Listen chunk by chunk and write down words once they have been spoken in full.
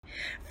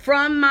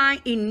from my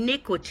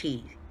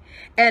iniquity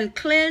and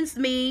cleanse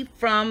me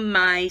from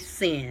my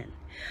sin.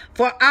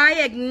 For I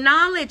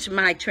acknowledge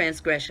my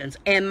transgressions,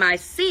 and my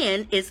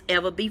sin is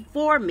ever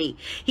before me.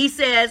 He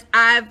says,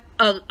 I've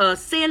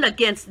sinned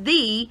against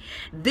thee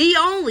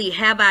only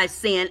have I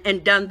sinned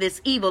and done this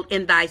evil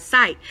in thy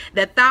sight,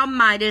 that thou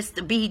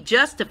mightest be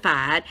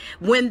justified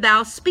when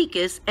thou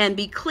speakest and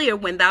be clear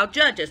when thou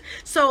judgest.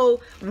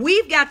 So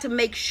we've got to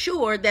make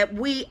sure that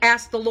we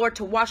ask the Lord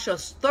to wash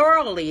us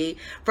thoroughly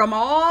from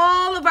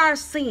all of our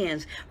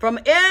sins, from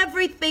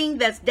everything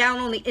that's down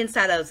on the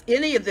inside of us,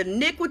 any of the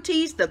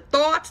iniquities, the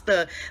thoughts,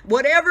 the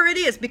whatever it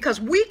is, because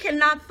we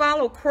cannot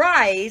follow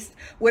Christ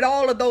with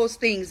all of those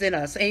things in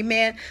us.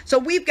 Amen. So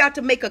we've got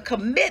to make a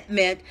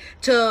commitment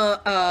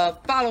to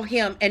follow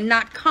him and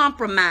not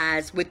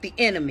compromise with the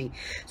enemy.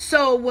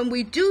 So when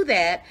we do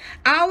that,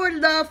 our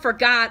love for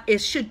God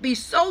should be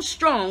so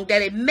strong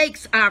that it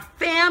makes our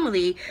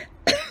family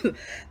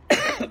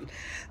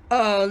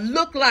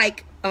look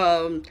like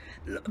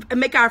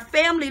make our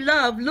family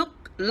love look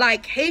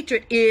like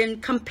hatred in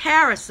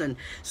comparison.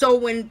 So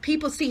when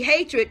people see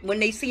hatred,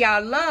 when they see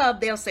our love,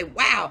 they'll say,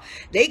 wow,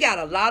 they got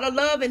a lot of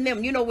love in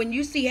them. You know, when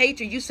you see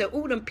hatred, you say,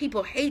 ooh, them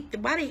people hate,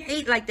 why they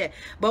hate like that?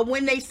 But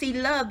when they see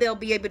love, they'll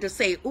be able to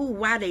say, ooh,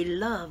 why they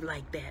love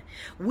like that?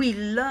 We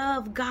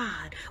love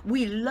God.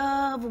 We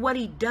love what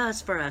he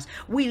does for us.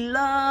 We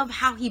love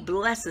how he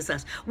blesses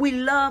us. We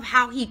love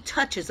how he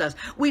touches us.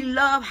 We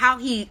love how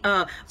he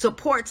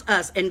supports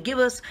us and give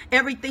us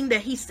everything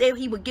that he said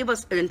he would give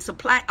us and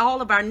supply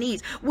all of our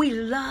needs. We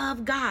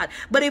love God.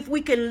 But if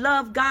we can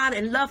love God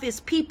and love his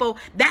people,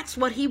 that's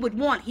what he would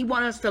want. He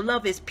wants us to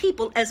love his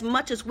people as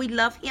much as we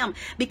love him,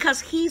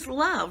 because he's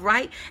love,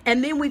 right?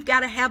 And then we've got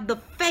to have the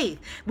faith.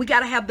 We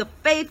got to have the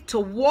faith to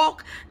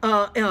walk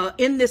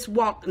in this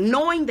walk,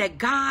 knowing that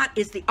God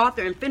is the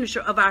author and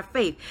finisher of our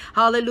faith.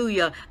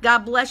 Hallelujah. God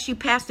bless you,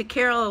 Pastor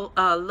Carol.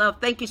 Love,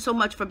 thank you so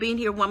much for being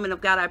here, woman of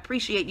God. I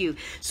appreciate you.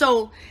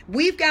 So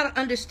we've got to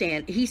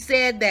understand, he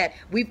said that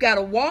we've got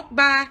to walk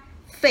by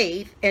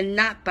faith and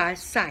not by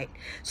sight.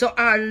 So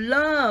our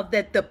love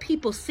that the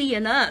people see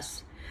in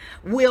us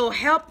will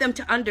help them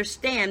to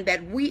understand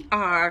that we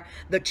are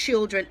the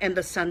children and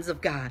the sons of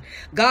God.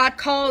 God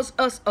calls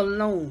us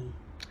alone.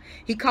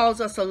 He calls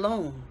us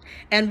alone,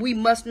 and we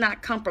must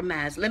not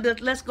compromise.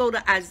 Let's go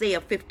to Isaiah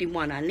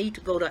 51. I need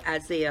to go to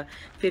Isaiah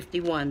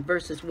 51,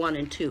 verses 1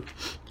 and 2.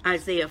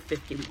 Isaiah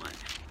 51.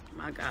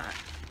 My God.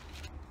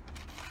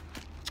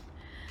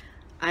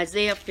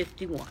 Isaiah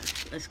 51.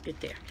 Let's get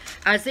there.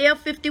 Isaiah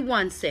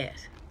 51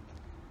 says,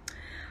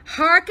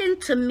 hearken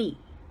to me,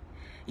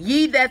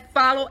 ye that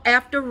follow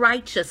after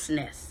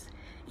righteousness,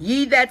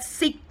 ye that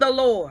seek the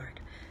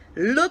Lord.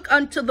 Look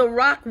unto the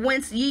rock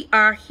whence ye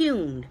are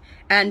hewn,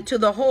 and to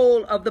the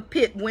hole of the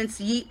pit whence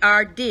ye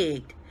are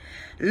digged.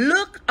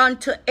 Look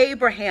unto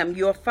Abraham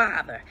your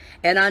father,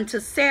 and unto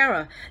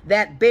Sarah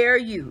that bare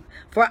you.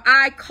 For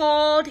I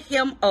called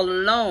him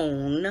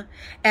alone,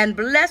 and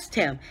blessed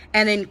him,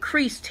 and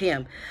increased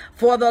him.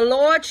 For the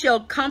Lord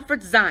shall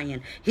comfort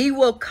Zion. He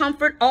will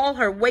comfort all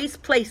her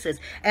waste places,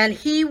 and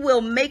he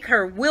will make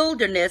her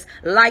wilderness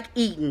like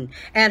Eden,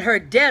 and her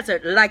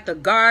desert like the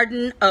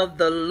garden of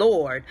the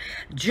Lord.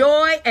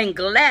 Joy and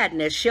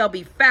gladness shall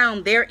be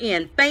found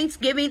therein,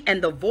 thanksgiving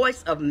and the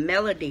voice of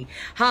melody.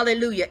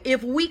 Hallelujah.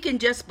 If we can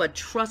just but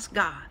trust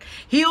God,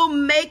 he'll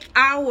make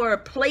our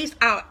place,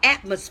 our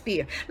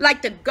atmosphere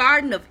like the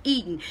Garden of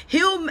Eden.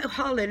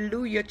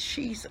 Hallelujah,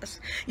 Jesus.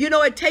 You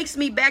know, it takes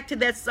me back to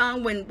that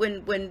song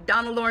when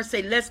Donald Lawrence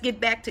said, let's get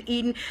back to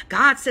Eden.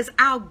 God says,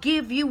 I'll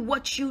give you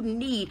what you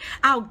need.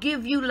 I'll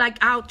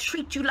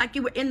treat you like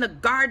you were in the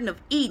Garden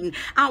of Eden.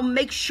 I'll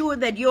make sure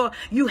that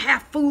you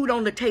have food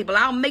on the table.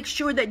 I'll make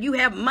sure that you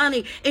have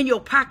money in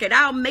your pocket.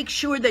 I'll make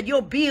sure that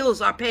your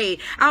bills are paid.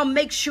 I'll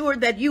make sure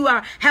that you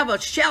have a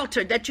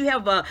shelter, that you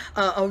have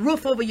a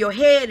roof over your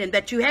head, and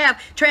that you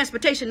have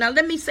transportation. Now,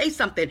 let me say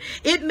something.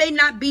 It may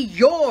not be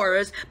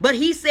yours, but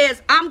he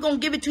says, I'm going to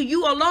give it to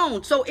you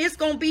alone. So it's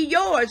going to be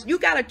yours. You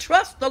got to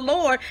trust the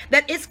Lord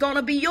that it's going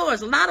to be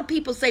yours. A lot of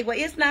people say, well,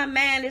 it's not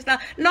mine. It's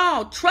not.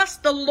 No,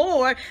 trust the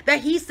Lord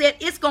that he said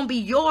it's going to be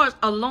yours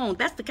alone.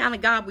 That's the kind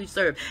of God we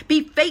serve.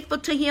 Be faithful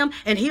to him,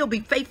 and he'll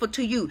be faithful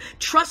to you.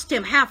 Trust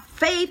him. Have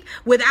faith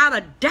without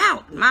a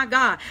doubt, my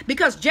God.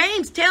 Because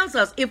James tells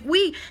us, if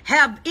we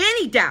have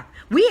any doubt,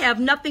 we have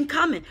nothing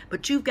coming.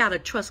 But you've got to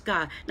trust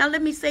God. Now,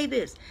 let me say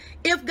this.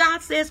 If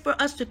God says for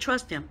us to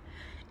trust him,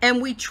 and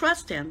we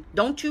trust him,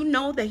 don't you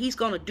know that he's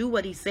going to do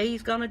what he says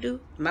he's going to do?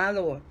 My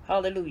Lord.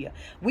 Hallelujah.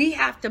 We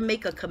have to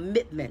make a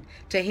commitment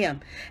to him,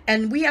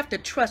 and we have to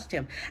trust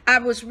him. I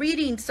was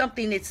reading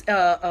something that's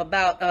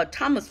about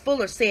Thomas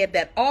Fuller said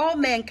that all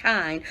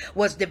mankind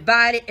was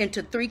divided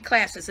into 3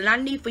 classes. And I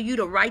need for you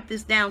to write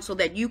this down so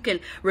that you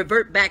can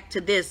revert back to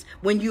this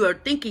when you are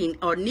thinking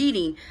or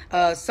needing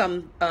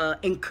some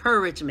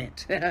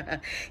encouragement.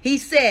 He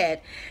said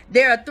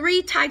there are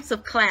 3 types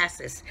of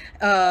classes.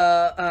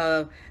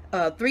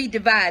 3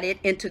 divided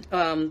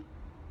into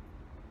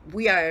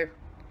we are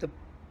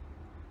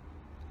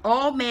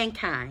all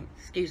mankind,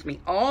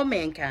 all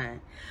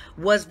mankind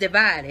was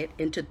divided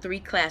into three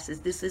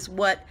classes. This is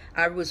what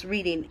I was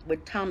reading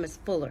with Thomas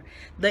Fuller.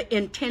 The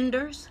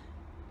intenders,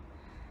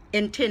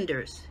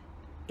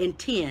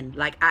 intend,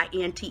 like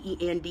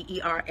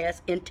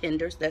INTENDERS,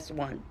 intenders, that's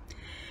one.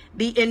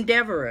 The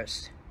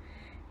endeavorers,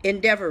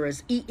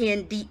 ENDEAVORERS,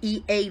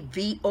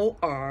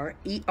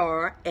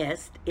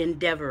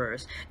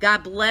 endeavorers.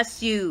 God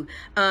bless you,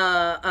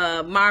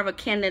 Marva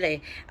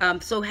Kennedy.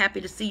 I'm so happy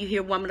to see you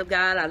here, woman of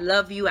God. I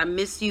love you. I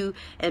miss you.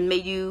 And may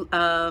you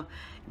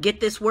get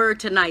this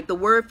word tonight. The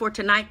word for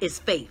tonight is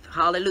faith.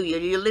 Hallelujah.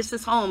 Your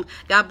listeners home.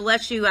 God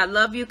bless you. I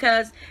love you,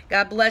 cuz.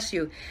 God bless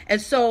you.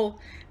 And so,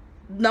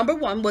 number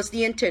one was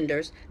the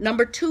intenders.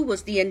 Number two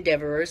was the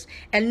endeavorers.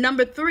 And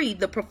number three,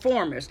 the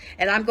performers.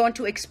 And I'm going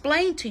to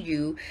explain to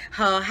you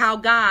how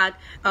God,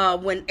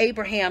 when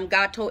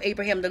God told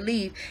Abraham to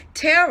leave,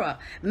 Terah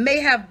may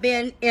have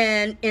been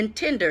an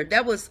intender.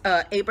 That was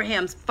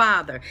Abraham's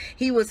father.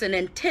 He was an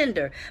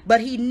intender,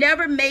 but he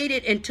never made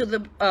it into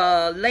the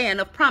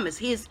land of promise.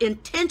 His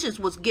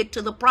intentions was get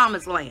to the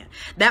promised land.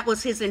 That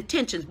was his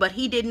intentions, but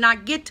he did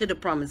not get to the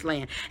promised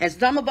land. And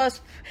some of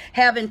us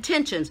have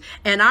intentions,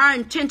 and our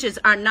intentions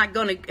are not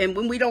going to, and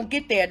when we don't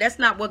get there, that's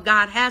not what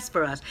God has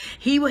for us.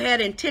 He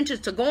had intentions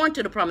to go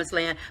into the promised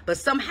land, but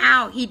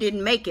somehow he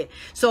didn't make it.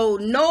 So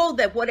know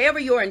that whatever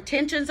your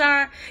intentions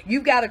are,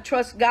 you've got to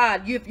trust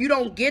God. If you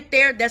don't get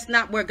there, that's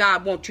not where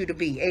God wants you to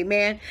be.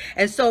 Amen.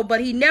 And so,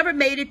 but he never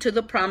made it to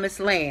the promised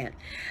land.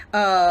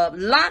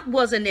 Lot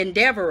was an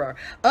endeavorer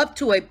up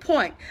to a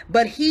point,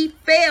 but he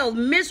failed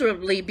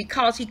miserably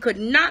because he could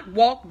not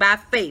walk by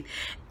faith.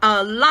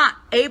 Lot,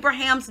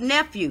 Abraham's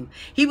nephew,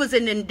 he was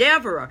an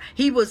endeavorer.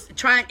 He was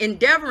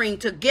endeavoring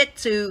to get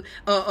to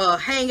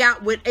hang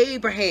out with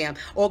Abraham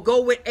or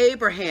go with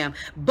Abraham,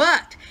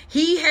 but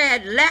he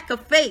had lack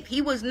of faith. He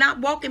was not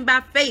walking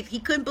by faith. He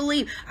couldn't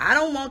believe, I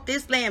don't want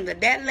this land,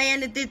 that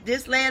land,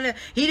 this land.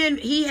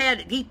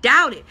 He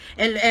doubted.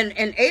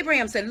 And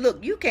Abraham said,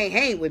 look, you can't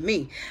hang with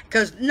me,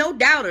 because no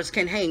doubters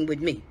can hang with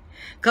me.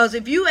 Because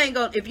if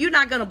you're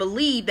not gonna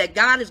believe that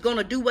God is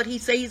gonna do what he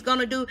say he's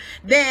gonna do,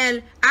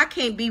 then I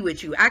can't be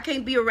with you. I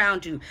can't be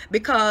around you,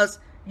 because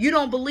you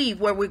don't believe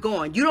where we're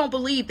going. You don't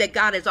believe that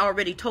God has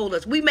already told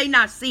us. We may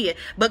not see it,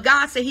 but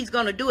God said he's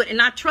gonna do it,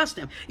 and I trust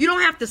him. You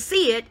don't have to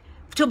see it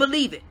to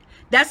believe it.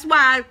 That's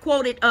why I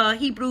quoted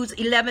Hebrews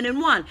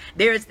 11:1.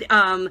 There's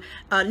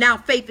now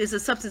faith is the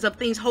substance of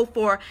things hoped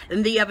for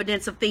and the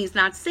evidence of things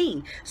not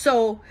seen.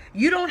 So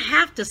you don't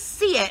have to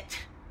see it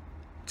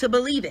to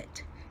believe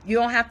it. You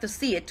don't have to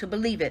see it to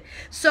believe it.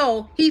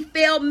 So he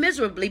failed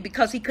miserably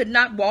because he could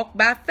not walk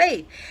by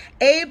faith.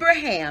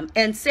 Abraham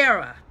and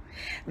Sarah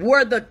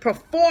were the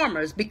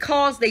performers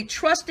because they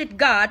trusted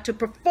God to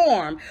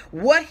perform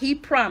what he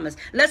promised.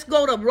 Let's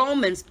go to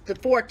Romans, the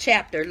 4th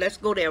chapter. Let's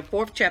go there,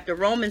 4th chapter,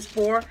 Romans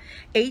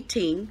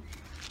 4:18.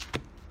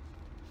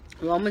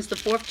 Romans, the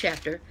 4th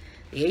chapter,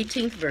 the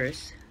 18th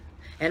verse.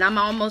 And I'm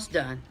almost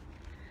done.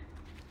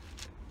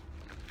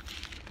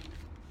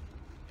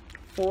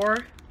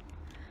 4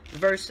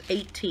 verse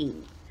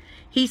 18.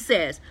 He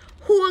says,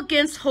 who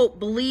against hope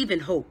believe in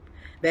hope,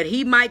 that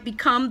he might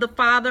become the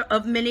father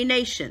of many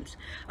nations,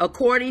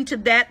 according to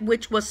that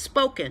which was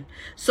spoken,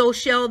 so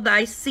shall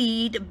thy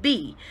seed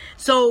be.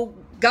 So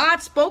God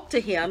spoke to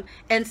him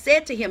and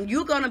said to him,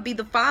 you're going to be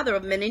the father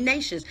of many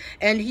nations,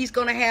 and he's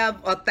going to have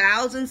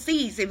 1,000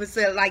 seeds. It was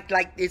like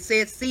it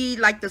said seed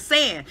like the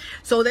sand.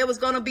 So there was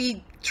going to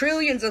be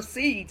trillions of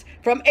seeds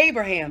from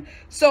Abraham.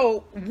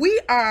 So we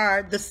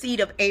are the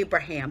seed of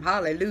Abraham.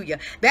 Hallelujah.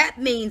 That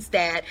means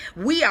that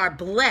we are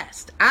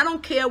blessed. I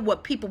don't care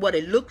what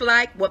it look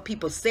like, what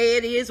people say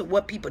it is, or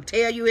what people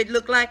tell you it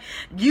look like.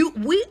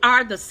 We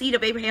are the seed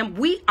of Abraham.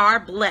 We are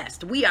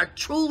blessed. We are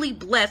truly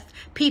blessed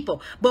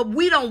people, but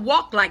we don't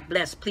walk like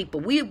blessed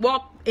people. We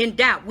walk in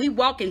doubt. We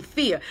walk in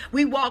fear.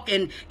 We walk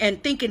in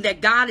thinking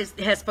that God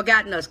has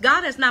forgotten us.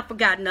 God has not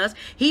forgotten us.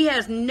 He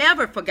has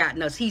never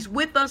forgotten us. He's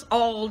with us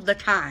all the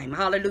time.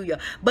 Hallelujah.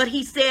 But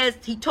he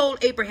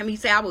told Abraham, he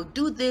said, I will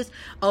do this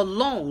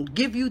alone,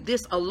 give you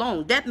this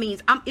alone. That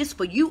means it's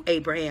for you,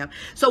 Abraham.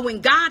 So when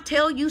God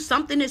tells you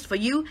something is for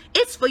you,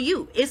 it's for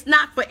you. It's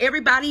not for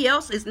everybody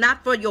else. It's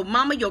not for your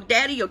mama, your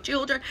daddy, your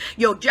children,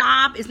 your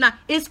job.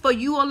 It's for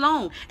you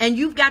alone. And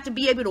you've got to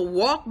be able to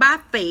walk by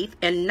faith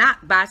and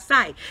not by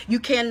sight. You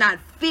cannot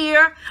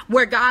fear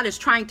where God is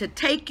trying to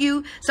take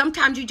you.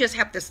 Sometimes you just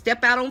have to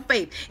step out on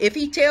faith. If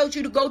he tells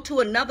you to go to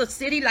another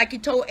city, like he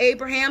told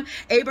Abraham,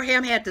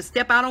 Abraham had to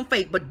step out on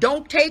faith. But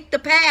don't take the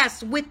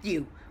past with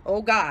you.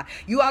 Oh God,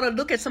 you ought to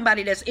look at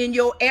somebody that's in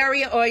your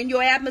area or in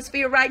your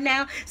atmosphere right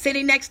now,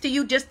 sitting next to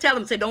you. Just tell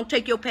them, say, don't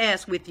take your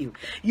past with you.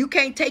 You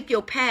can't take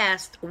your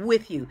past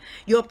with you.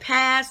 Your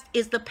past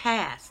is the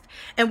past.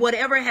 And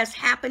whatever has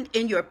happened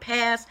in your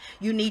past,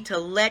 you need to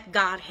let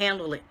God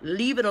handle it.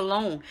 Leave it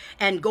alone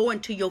and go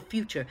into your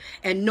future.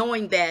 And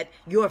knowing that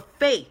your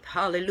faith,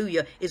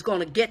 hallelujah, is going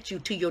to get you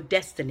to your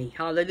destiny.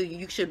 Hallelujah.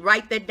 You should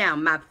write that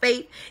down. My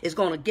faith is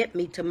going to get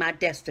me to my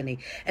destiny.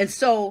 And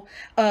so,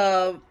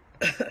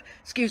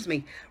 excuse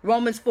me,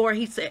 Romans 4,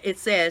 it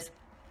says,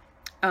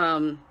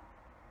 Oh,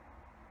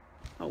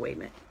 wait a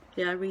minute.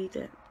 Did I read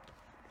that?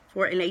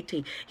 4 and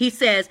 18. He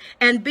says,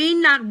 and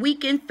being not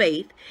weak in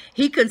faith,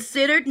 he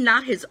considered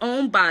not his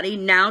own body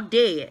now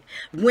dead,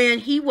 when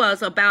he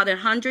was about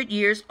 100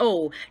 years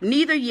old,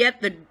 neither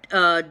yet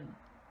the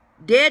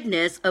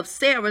deadness of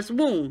Sarah's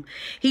womb.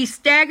 He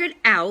staggered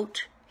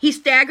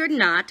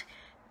not.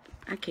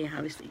 I can't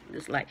hardly see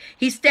this light.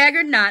 He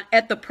staggered not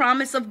at the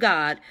promise of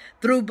God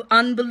through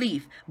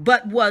unbelief,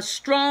 but was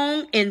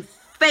strong in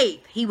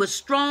faith. He was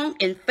strong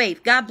in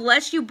faith. God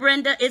bless you,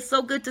 Brenda. It's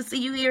so good to see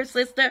you here,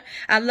 sister.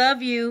 I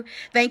love you.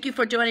 Thank you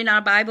for joining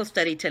our Bible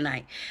study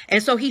tonight.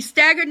 And so he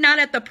staggered not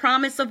at the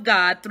promise of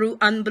God through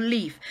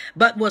unbelief,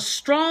 but was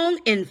strong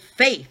in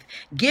faith,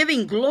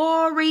 giving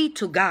glory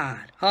to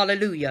God.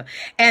 Hallelujah.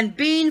 And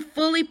being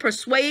fully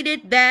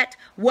persuaded that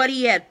what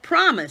he had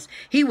promised,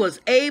 he was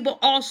able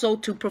also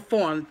to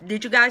perform.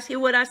 Did you guys hear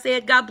what I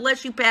said? God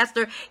bless you,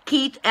 Pastor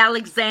Keith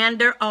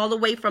Alexander, all the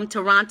way from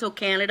Toronto,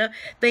 Canada.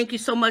 Thank you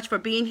so much for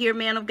being here,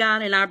 man of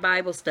God, in our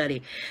Bible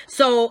study.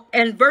 So,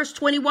 and verse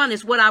 21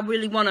 is what I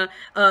really want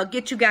to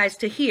get you guys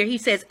to hear. He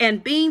says,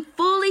 and being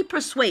fully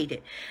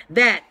persuaded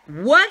that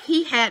what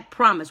he had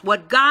promised,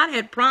 what God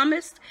had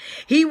promised,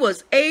 he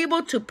was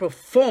able to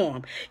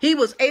perform. He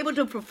was able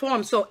to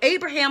perform. So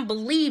Abraham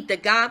believed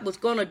that God was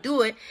going to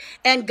do it,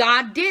 and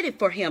God did it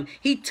for him.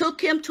 He took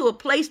him to a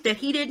place that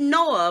he didn't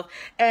know of,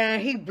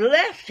 and he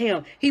blessed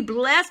him. He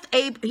blessed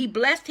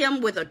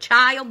him with a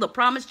child, the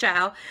promised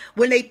child,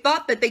 when they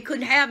thought that they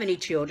couldn't have any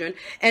children.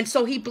 And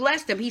so he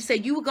blessed him. He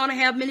said, you were going to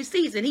have many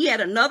seeds. And he had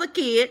another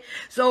kid.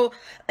 So,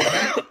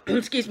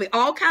 excuse me,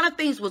 all kind of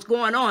things was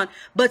going on.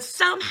 But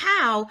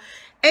somehow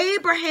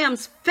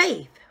Abraham's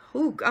faith,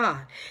 oh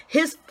God,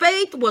 his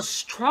faith was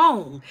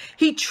strong.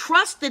 He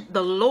trusted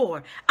the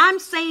Lord. I'm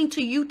saying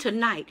to you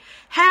tonight,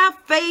 have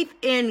faith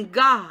in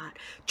God.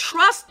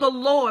 Trust the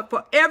Lord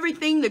for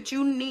everything that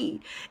you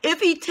need.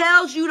 If he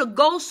tells you to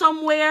go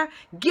somewhere,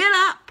 get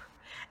up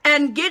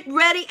and get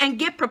ready and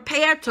get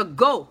prepared to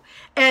go.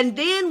 And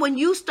then when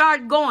you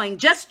start going,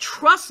 just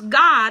trust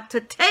God to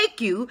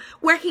take you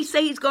where he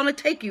says he's going to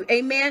take you.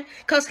 Amen.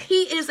 Because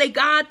he is a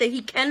God that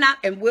he cannot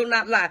and will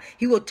not lie.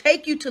 He will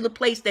take you to the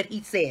place that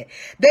he said.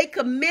 They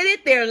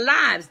committed their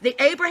lives.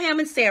 Abraham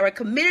and Sarah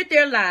committed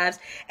their lives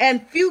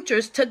and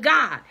futures to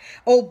God,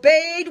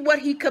 obeyed what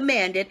he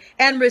commanded,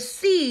 and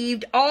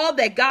received all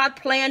that God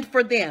planned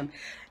for them.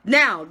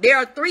 Now, there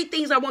are 3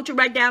 things I want you to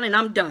write down, and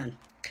I'm done.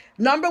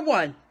 Number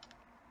 1,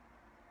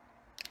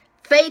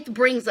 faith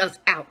brings us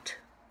out.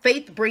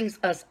 Faith brings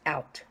us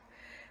out.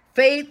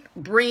 Faith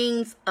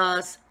brings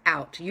us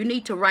out. You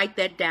need to write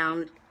that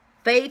down.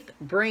 Faith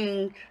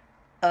brings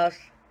us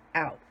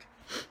out.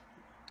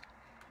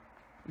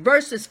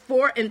 Verses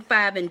 4 and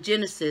 5 in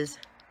Genesis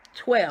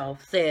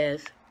 12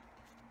 says,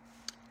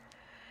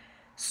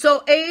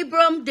 so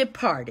Abram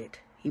departed.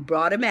 He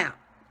brought him out,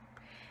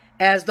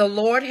 as the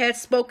Lord had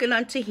spoken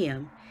unto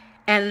him,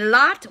 and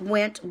Lot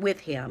went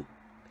with him.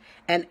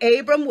 And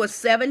Abram was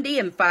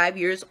 75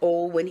 years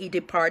old when he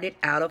departed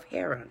out of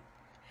Haran.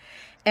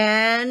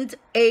 And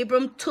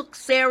Abram took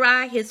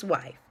Sarai his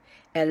wife,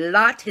 and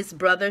Lot his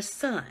brother's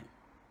son,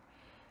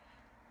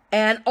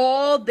 and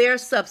all their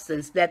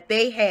substance that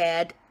they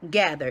had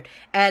gathered,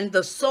 and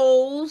the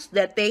souls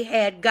that they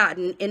had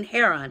gotten in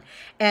Haran.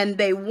 And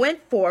they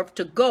went forth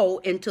to go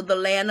into the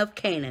land of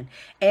Canaan,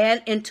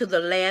 and into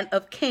the land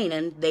of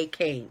Canaan they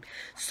came.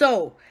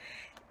 So,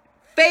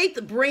 faith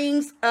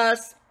brings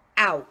us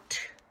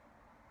out.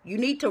 You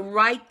need to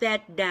write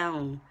that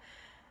down.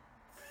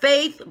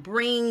 Faith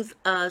brings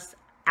us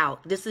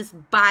out. This is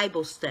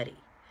Bible study.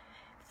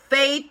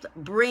 Faith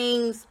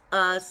brings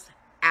us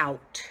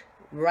out.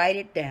 Write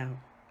it down.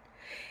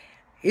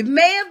 It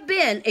may have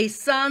been a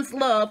son's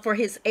love for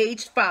his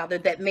aged father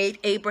that made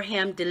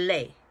Abraham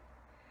delay.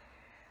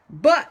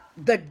 But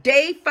the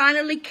day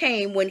finally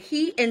came when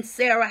he and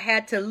Sarah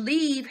had to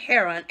leave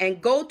Haran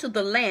and go to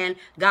the land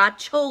God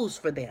chose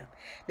for them.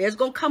 There's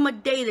going to come a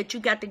day that you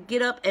got to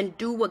get up and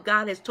do what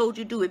God has told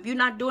you to do. If you're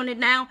not doing it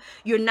now,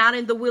 you're not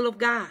in the will of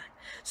God.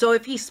 So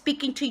if he's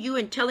speaking to you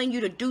and telling you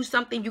to do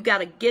something, you got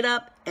to get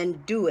up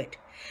and do it.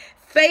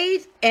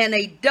 Faith and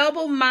a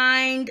double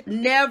mind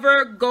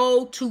never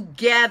go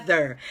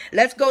together.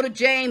 Let's go to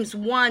James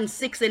 1,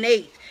 6 and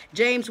 8.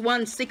 James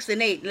 1, 6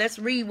 and 8. Let's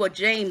read what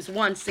James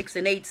 1, 6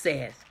 and 8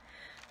 says.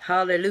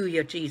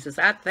 Hallelujah, Jesus.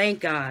 I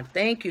thank God.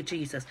 Thank you,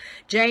 Jesus.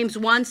 James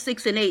 1,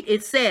 6 and 8.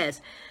 It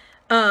says,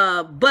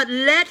 but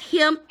let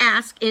him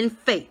ask in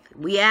faith.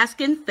 We ask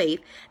in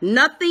faith,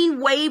 nothing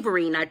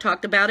wavering. I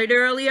talked about it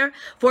earlier.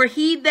 For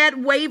he that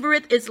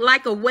wavereth is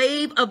like a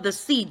wave of the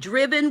sea,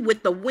 driven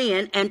with the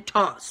wind and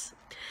tossed.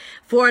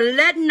 For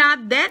let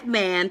not that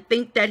man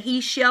think that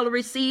he shall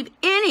receive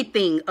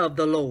anything of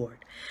the Lord.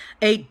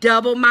 A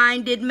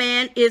double-minded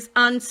man is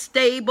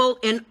unstable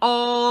in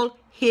all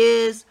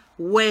his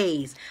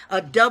ways.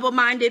 A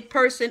double-minded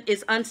person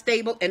is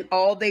unstable in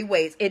all their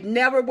ways. It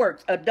never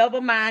works. A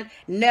double mind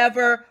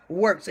never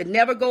works. It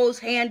never goes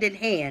hand in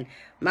hand.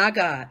 My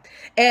God.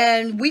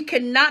 And we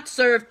cannot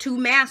serve two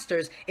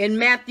masters. In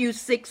Matthew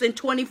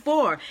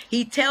 6:24,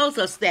 he tells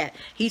us that.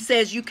 He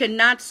says you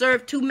cannot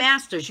serve two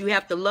masters. You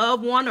have to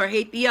love one or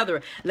hate the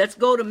other. Let's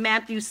go to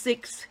Matthew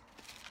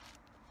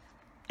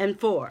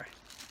 6:4.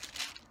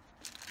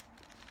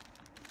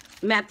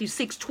 Matthew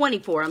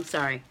 6:24, I'm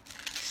sorry.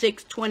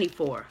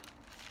 6:24.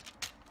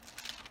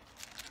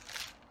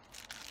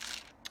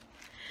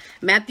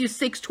 Matthew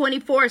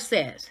 6:24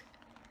 says,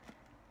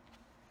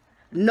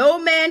 no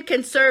man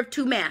can serve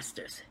two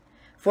masters,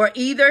 for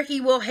either he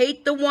will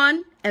hate the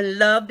one and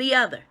love the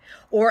other,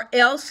 or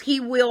else he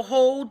will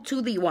hold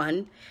to the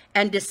one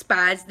and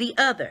despise the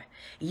other.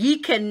 Ye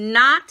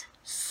cannot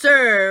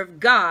serve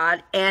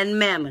God and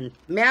mammon.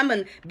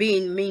 Mammon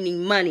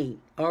meaning money.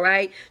 All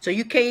right. So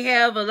you can't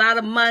have a lot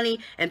of money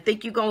and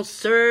think you're going to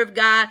serve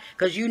God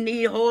because you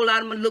need a whole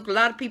lot of money. Look, a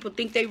lot of people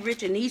think they're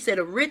rich. And he said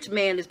a rich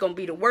man is going to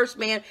be the worst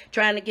man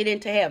trying to get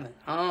into heaven.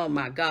 Oh,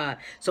 my God.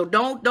 So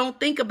don't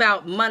think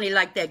about money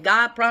like that.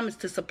 God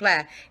promised to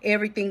supply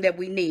everything that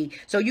we need.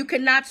 So you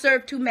cannot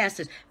serve two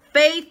masters.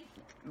 Faith,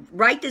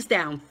 write this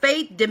down.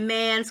 Faith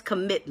demands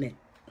commitment.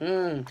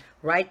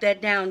 Write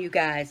that down, you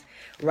guys.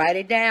 Write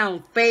it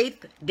down.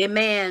 Faith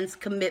demands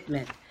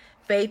commitment.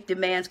 Faith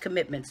demands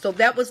commitment. So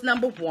that was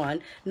number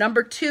one.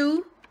 Number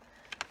two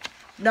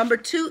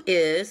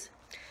is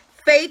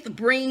faith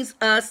brings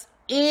us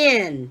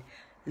in.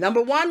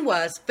 Number one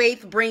was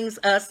faith brings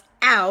us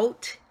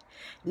out.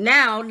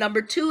 Now,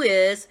 number two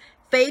is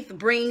faith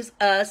brings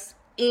us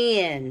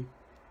in.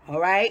 All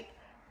right?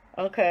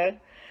 Okay.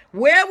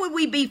 Where would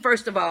we be,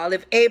 first of all,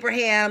 if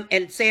Abraham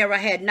and Sarah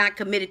had not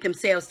committed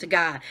themselves to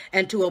God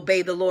and to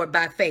obey the Lord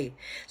by faith?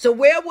 So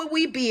where would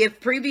we be if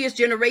previous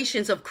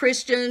generations of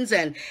Christians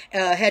and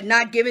had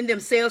not given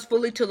themselves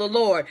fully to the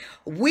Lord?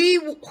 We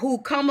who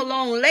come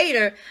along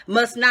later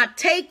must not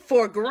take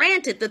for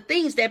granted the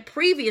things that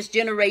previous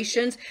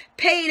generations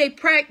paid a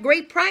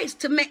great price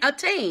to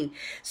attain.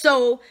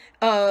 So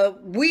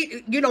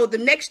the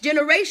next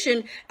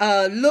generation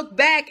look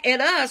back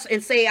at us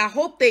and say, I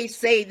hope they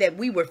say that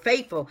we were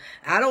faithful.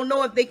 I don't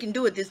know if they can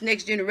do it, this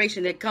next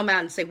generation, that come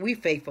out and say we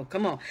faithful.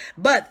 Come on.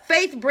 But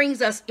faith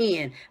brings us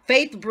in.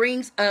 Faith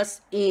brings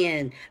us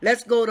in.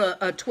 Let's go to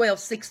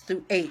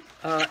 12:6-8.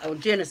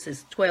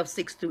 Genesis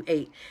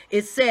 12:6-8.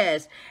 It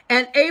says,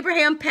 and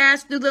Abraham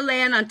passed through the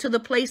land unto the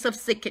place of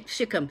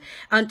Shechem,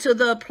 unto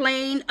the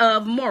plain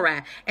of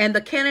Moreh, and the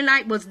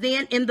Canaanite was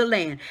then in the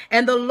land.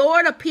 And the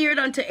Lord appeared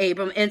unto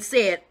Abram and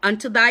said,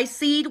 unto thy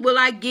seed will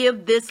I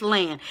give this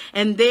land.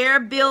 And there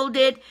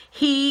builded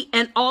he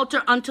an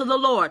altar unto the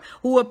Lord,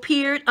 who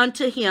appeared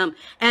unto him.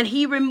 And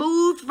he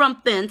removed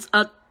from thence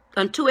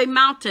unto a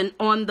mountain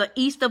on the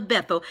east of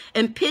Bethel,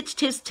 and pitched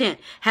his tent,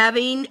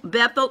 having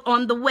Bethel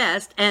on the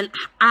west and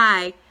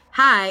Ai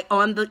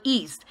on the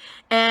east.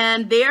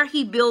 And there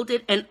he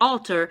builded an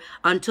altar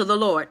unto the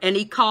Lord, and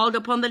he called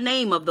upon the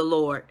name of the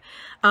Lord.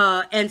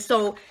 And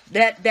so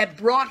that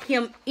brought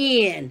him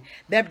in.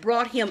 That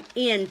brought him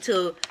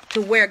into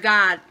where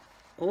God,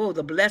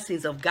 the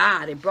blessings of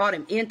God. It brought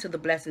him into the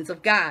blessings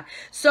of God.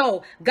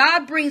 So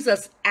God brings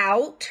us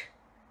out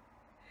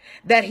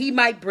that he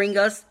might bring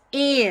us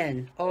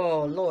in.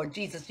 Oh, Lord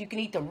Jesus, you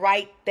need to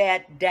write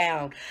that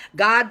down.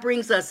 God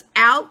brings us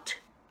out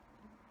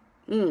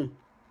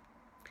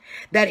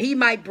that he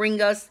might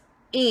bring us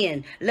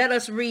in. Let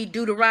us read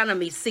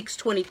Deuteronomy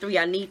 6:23.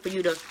 I need for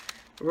you to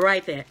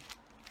write that.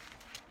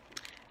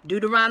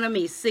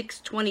 Deuteronomy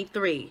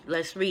 6:23.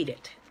 Let's read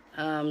it.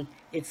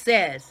 It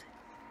says,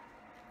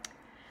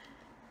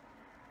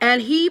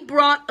 and he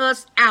brought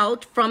us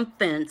out from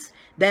thence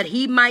that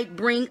he might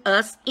bring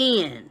us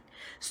in,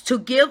 to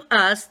give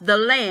us the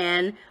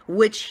land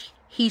which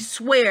he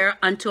sware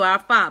unto our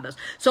fathers.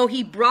 So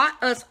he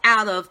brought us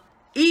out of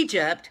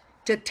Egypt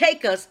to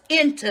take us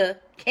into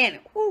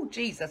Canaan. Oh,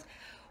 Jesus.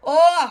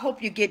 Oh, I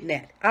hope you're getting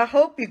that. I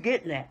hope you're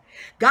getting that.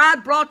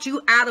 God brought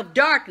you out of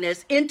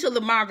darkness into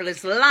the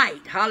marvelous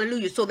light.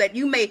 Hallelujah. So that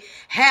you may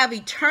have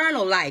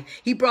eternal life.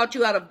 He brought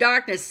you out of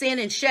darkness, sin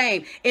and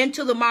shame,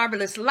 into the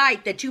marvelous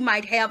light that you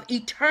might have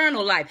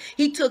eternal life.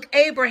 He took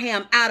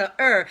Abraham out of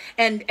Ur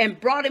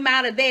and brought him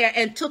out of there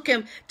and took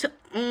him to,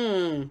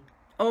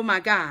 oh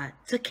my God,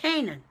 to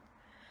Canaan.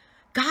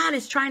 God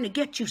is trying to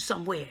get you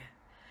somewhere.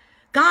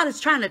 God is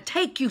trying to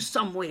take you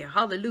somewhere.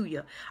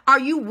 Hallelujah. Are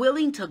you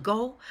willing to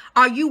go?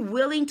 Are you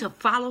willing to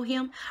follow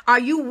him? Are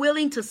you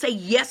willing to say,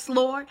 yes,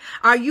 Lord?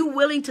 Are you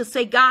willing to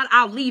say, God,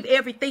 I'll leave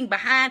everything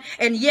behind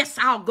and yes,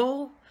 I'll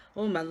go?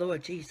 Oh, my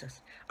Lord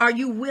Jesus. Are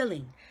you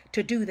willing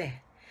to do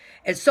that?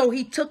 And so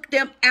he took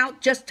them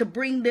out just to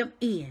bring them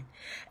in.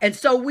 And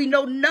so we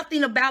know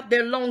nothing about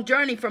their long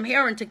journey from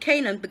Haran to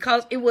Canaan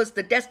because it was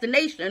the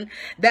destination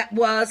that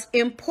was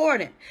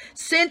important.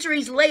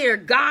 Centuries later,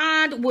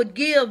 God would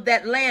give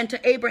that land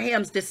to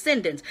Abraham's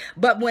descendants.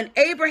 But when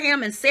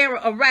Abraham and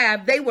Sarah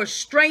arrived, they were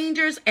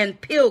strangers and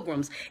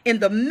pilgrims in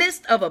the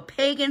midst of a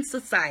pagan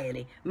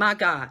society. My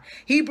God.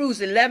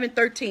 Hebrews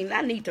 11:13.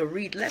 I need to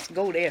read. Let's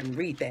go there and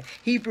read that.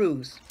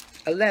 Hebrews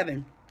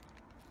 11:13.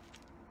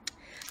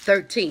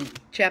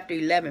 Chapter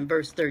 11,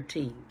 verse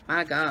 13.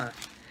 My God.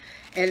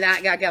 And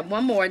I got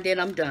one more and then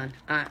I'm done.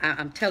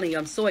 I'm telling you,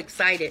 I'm so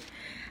excited.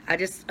 I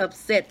just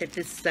upset that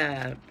this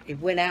it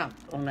went out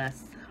on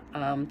us.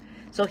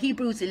 So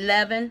Hebrews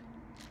 11,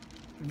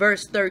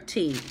 verse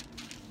 13.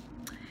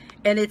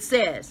 And it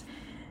says,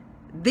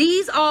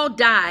 these all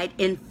died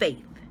in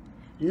faith,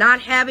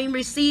 not having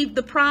received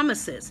the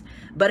promises,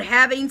 but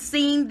having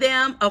seen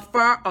them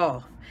afar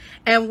off,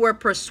 and were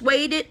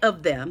persuaded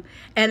of them,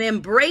 and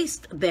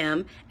embraced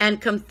them,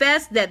 and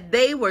confessed that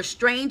they were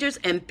strangers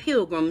and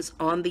pilgrims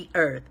on the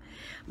earth.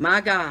 My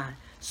God.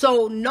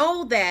 So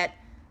know that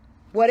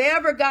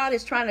whatever God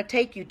is trying to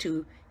take you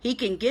to, he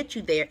can get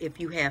you there if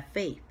you have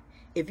faith.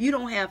 If you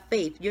don't have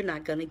faith, you're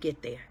not going to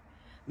get there.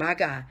 My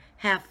God,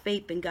 have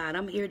faith in God.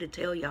 I'm here to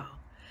tell y'all.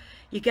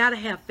 You got to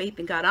have faith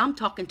in God. I'm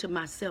talking to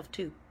myself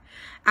too.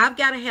 I've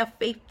got to have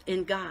faith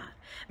in God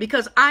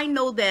because I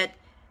know that,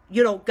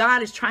 you know,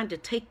 God is trying to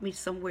take me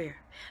somewhere.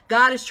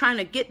 God is trying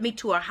to get me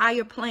to a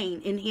higher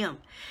plane in him.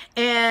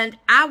 And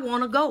I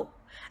want to go.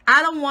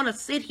 I don't want to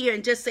sit here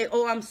and just say,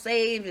 oh, I'm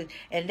saved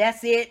and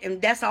that's it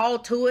and that's all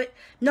to it.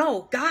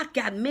 No, God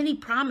got many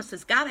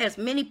promises. God has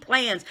many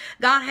plans.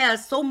 God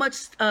has so much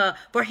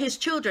for his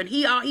children.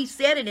 He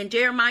said it in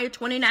Jeremiah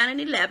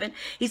 29:11.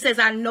 He says,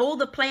 I know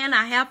the plan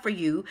I have for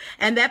you,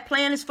 and that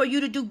plan is for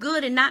you to do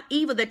good and not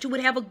evil, that you would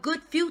have a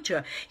good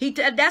future.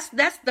 That's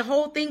the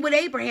whole thing with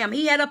Abraham.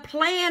 He had a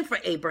plan for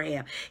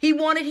Abraham. He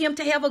wanted him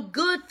to have a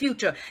good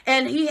future,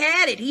 and he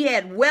had it. He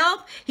had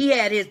wealth. He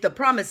had the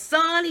promised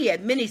son. He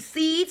had many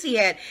seeds.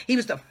 He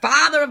was the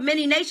father of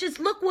many nations.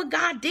 Look what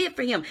God did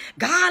for him.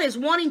 God is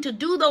wanting to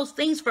do those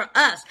things for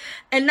us,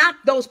 and not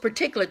those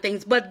particular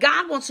things, but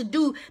God wants to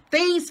do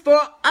things for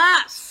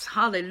us.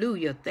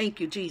 Hallelujah. Thank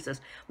you, Jesus.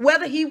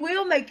 Whether he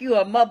will make you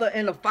a mother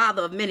and a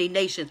father of many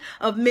nations,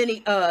 of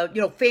many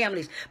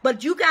families,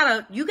 but you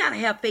gotta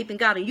have faith in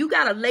God, and you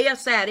gotta lay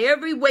aside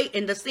every weight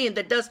and the sin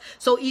that does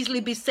so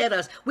easily beset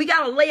us. We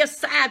gotta lay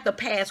aside the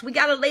past. We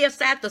gotta lay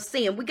aside the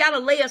sin. We gotta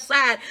lay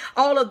aside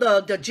all of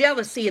the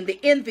jealousy and the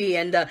envy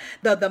and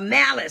the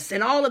malice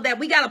and all of that.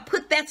 We got to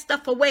put that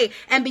stuff away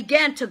and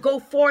begin to go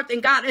forth in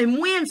God and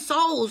win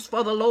souls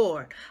for the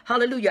Lord.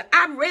 Hallelujah.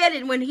 I read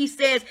it when he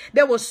says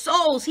there were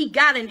souls he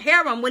got in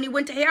Haran when he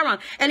went to Haran,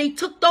 and he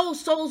took those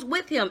souls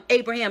with him.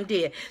 Abraham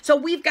did. So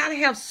we've got to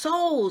have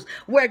souls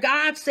where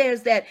God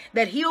says that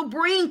he'll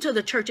bring to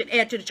the church and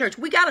add to the church.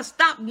 We got to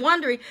stop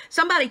wondering.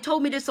 Somebody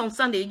told me this on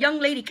Sunday. A young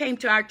lady came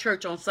to our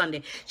church on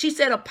Sunday. She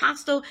said,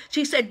 Apostle,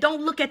 she said,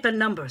 don't look at the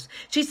numbers.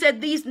 She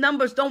said, these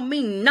numbers don't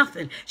mean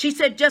nothing. She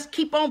said, just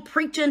keep on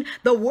preaching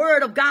the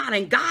word of God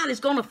and God is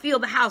going to fill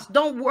the house.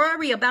 Don't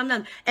worry about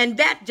nothing. And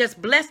that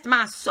just blessed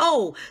my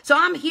soul. So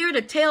I'm here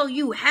to tell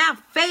you,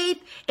 have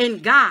faith in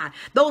God.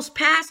 Those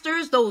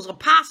pastors, those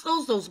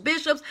apostles, those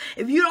bishops,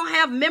 if you don't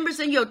have members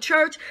in your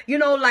church,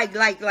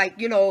 like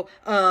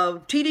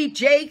T.D.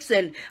 Jakes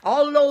and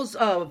all of those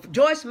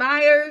Joyce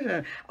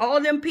Meyer,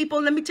 all them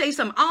people, let me tell you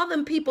something, all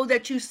them people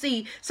that you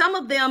see, some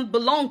of them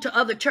belong to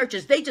other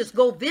churches. They just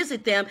go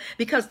visit them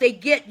because they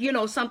get,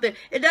 something.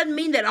 It doesn't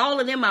mean that all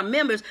of them are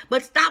members,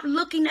 but stop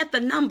looking at the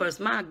numbers.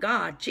 My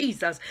God,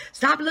 Jesus,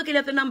 stop looking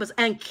at the numbers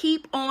and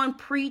keep on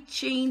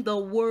preaching the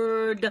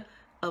word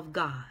of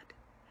God,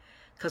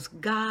 because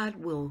God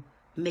will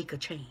make a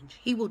change.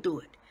 He will do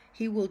it.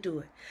 He will do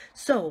it.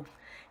 So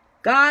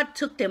God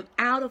took them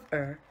out of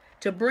Ur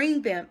to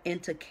bring them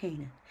into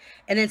Canaan.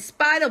 And in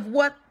spite of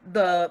what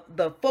the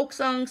folk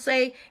songs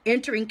say,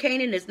 entering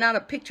Canaan is not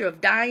a picture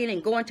of dying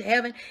and going to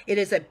heaven. It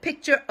is a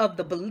picture of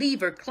the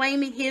believer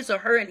claiming his or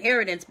her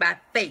inheritance by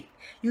faith.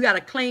 You got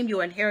to claim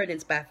your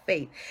inheritance by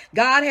faith.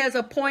 God has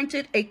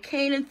appointed a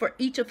Canaan for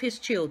each of his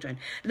children.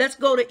 Let's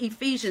go to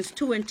Ephesians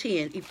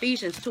 2:10.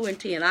 Ephesians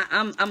 2:10.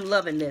 I'm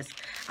loving this.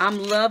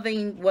 I'm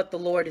loving what the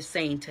Lord is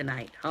saying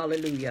tonight.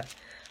 Hallelujah.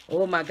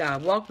 Oh my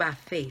God. Walk by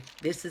faith.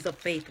 This is a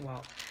faith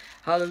walk.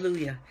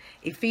 Hallelujah.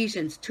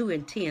 Ephesians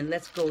 2:10.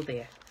 Let's go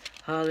there.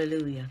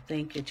 Hallelujah.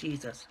 Thank you,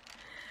 Jesus.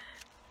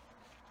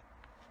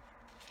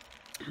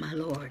 My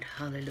Lord.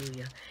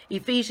 Hallelujah.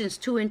 Ephesians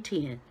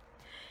 2:10.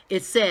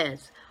 It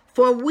says,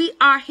 for we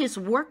are his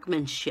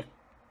workmanship.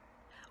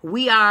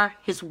 We are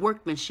his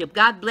workmanship.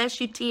 God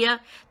bless you, Tia.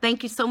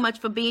 Thank you so much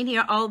for being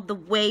here all the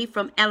way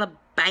from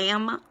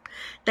Alabama.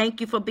 Thank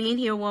you for being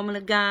here, woman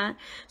of God.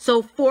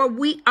 So, for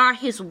we are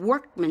his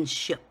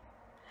workmanship,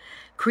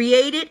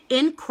 created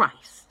in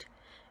Christ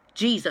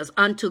Jesus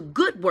unto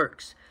good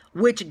works,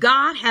 which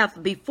God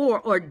hath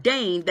before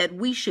ordained that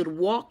we should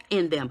walk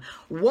in them.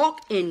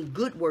 Walk in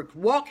good works.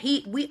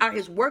 We are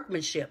his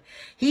workmanship.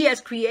 He has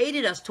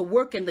created us to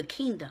work in the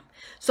kingdom.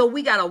 So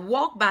we got to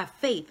walk by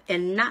faith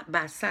and not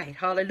by sight.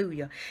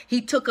 Hallelujah.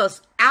 He took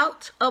us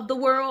out of the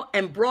world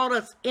and brought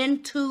us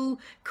into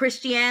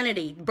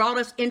Christianity, brought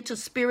us into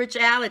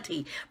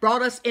spirituality,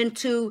 brought us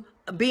into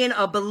being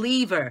a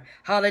believer.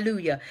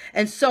 Hallelujah.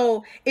 And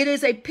so it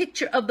is a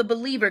picture of the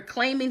believer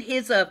claiming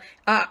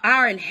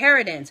our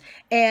inheritance,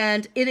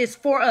 and it is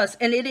for us,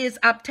 and it is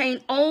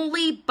obtained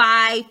only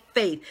by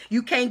faith.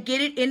 You can't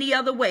get it any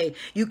other way.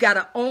 You got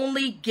to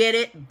only get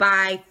it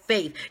by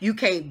faith. You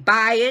can't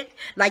buy it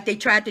like they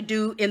tried to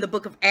do in the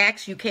book of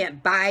Acts. You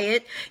can't buy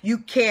it. You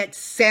can't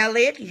sell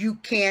it. You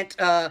can't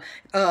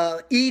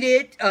eat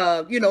it,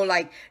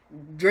 like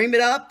dream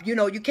it up.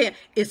 You can't.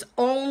 It's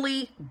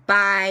only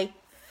by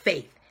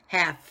faith.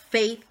 Have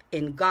faith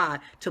in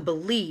God to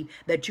believe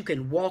that you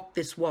can walk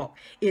this walk.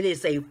 It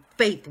is a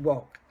faith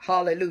walk.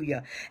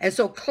 Hallelujah. And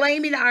so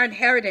claiming our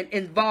inheritance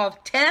involves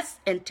tests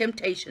and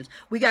temptations.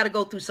 We got to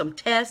go through some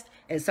tests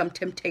and some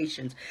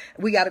temptations.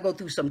 We got to go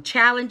through some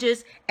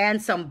challenges and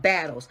some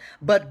battles.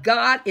 But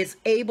God is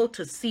able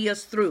to see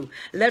us through.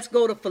 Let's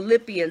go to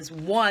Philippians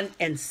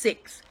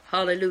 1:6.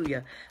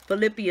 Hallelujah.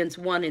 Philippians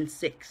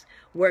 1:6,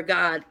 where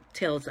God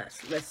tells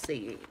us. Let's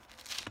see.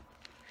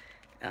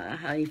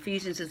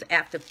 Ephesians is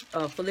after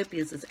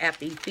Philippians is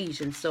after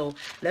Ephesians. So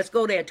let's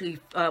go there to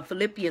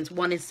Philippians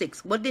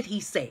 1:6. What did he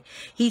say?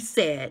 He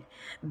said,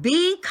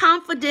 being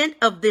confident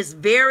of this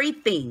very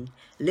thing.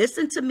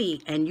 Listen to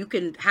me, and you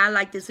can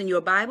highlight this in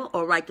your Bible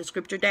or write the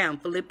scripture down.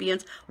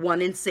 Philippians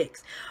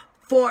 1:6.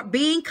 For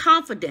being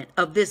confident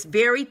of this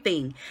very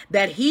thing,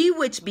 that he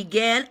which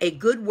began a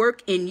good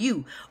work in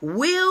you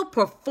will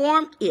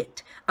perform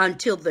it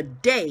until the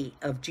day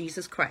of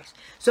Jesus Christ.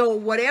 So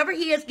whatever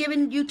he has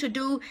given you to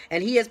do,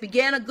 and he has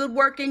began a good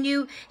work in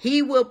you,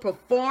 he will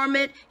perform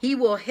it. He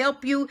will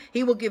help you.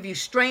 He will give you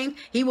strength.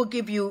 He will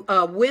give you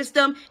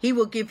wisdom. He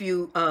will give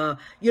you,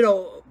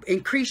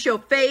 increase your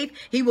faith.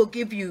 He will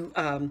give you,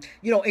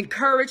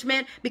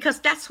 encouragement,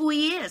 because that's who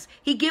he is.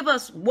 He give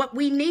us what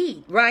we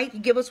need, right? He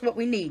give us what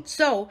we need.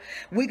 So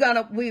we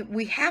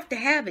have to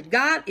have it.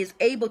 God is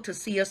able to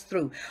see us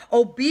through.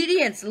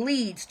 Obedience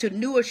leads to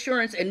new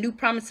assurance and new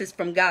promises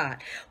from God.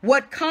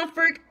 What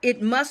comfort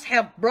it must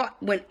have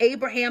brought when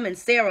Abraham and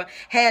Sarah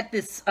had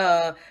this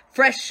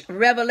fresh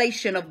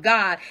revelation of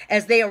God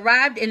as they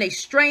arrived in a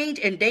strange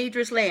and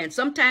dangerous land.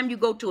 Sometimes you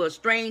go to a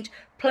strange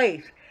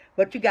place,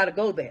 but you got to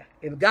go there.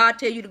 If God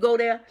tell you to go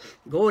there,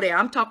 go there.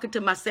 I'm talking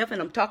to myself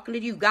and I'm talking to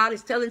you. God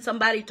is telling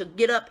somebody to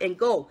get up and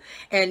go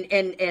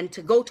and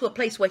to go to a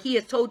place where he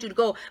has told you to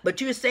go.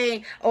 But you're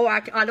saying, oh,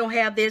 I don't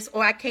have this,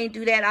 or I can't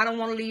do that. I don't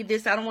want to leave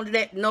this. I don't want to do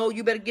that. No,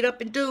 you better get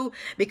up and do,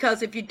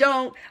 because if you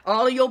don't,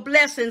 all of your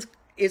blessings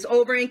is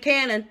over in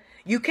Canaan.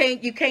 You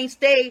can't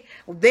stay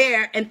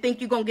there and think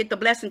you're going to get the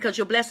blessing, because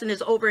your blessing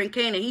is over in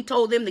Canaan. He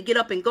told them to get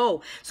up and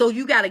go. So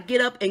you got to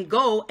get up and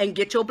go and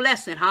get your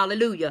blessing.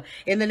 Hallelujah.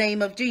 In the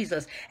name of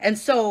Jesus. And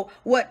so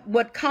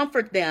what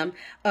comfort them,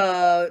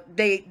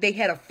 they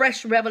had a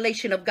fresh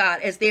revelation of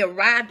God as they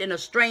arrived in a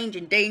strange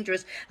and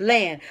dangerous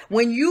land.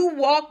 When you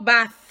walk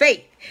by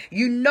faith,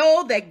 you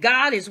know that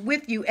God is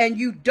with you, and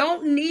you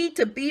don't need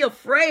to be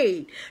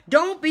afraid.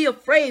 Don't be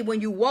afraid when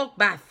you walk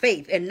by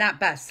faith and not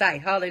by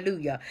sight.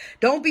 Hallelujah.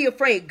 Don't be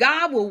afraid.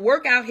 God will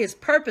work out his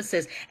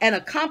purposes and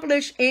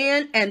accomplish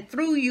in and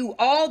through you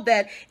all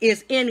that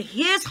is in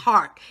his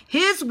heart,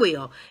 his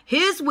will,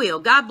 his will.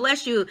 God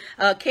bless you,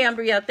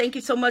 Cambria. Thank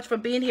you so much for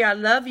being here. I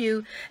love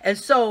you. And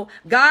so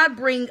God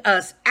bring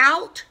us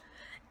out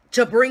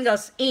to bring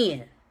us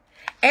in.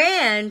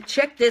 And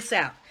check this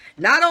out.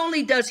 Not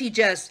only does he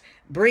just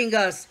bring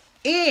us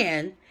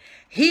in,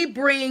 he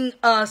bring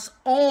us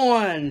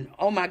on.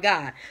 Oh my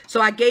God.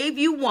 So I gave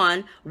you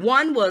one.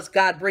 One was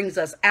God brings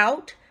us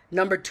out.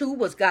 Number 2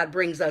 was God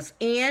brings us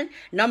in.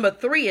 Number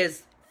 3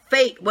 is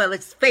faith. Well,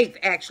 it's faith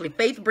actually.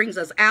 Faith brings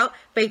us out.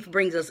 Faith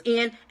brings us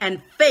in.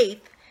 And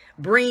faith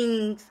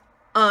brings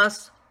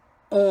us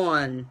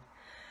on.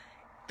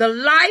 The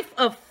life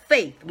of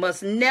faith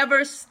must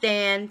never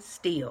stand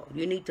still.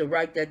 You need to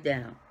write that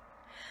down.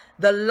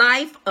 The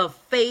life of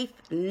faith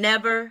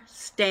never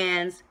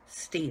stands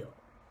still.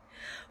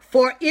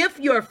 For if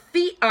your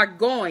feet are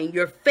going,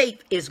 your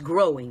faith is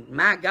growing.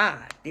 My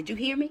God, did you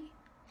hear me?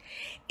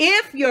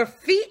 If your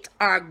feet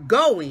are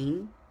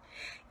going,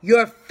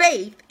 your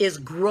faith is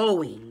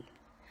growing.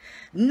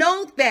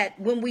 Note that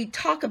when we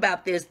talk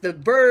about this, the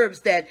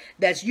verbs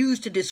that's used to describe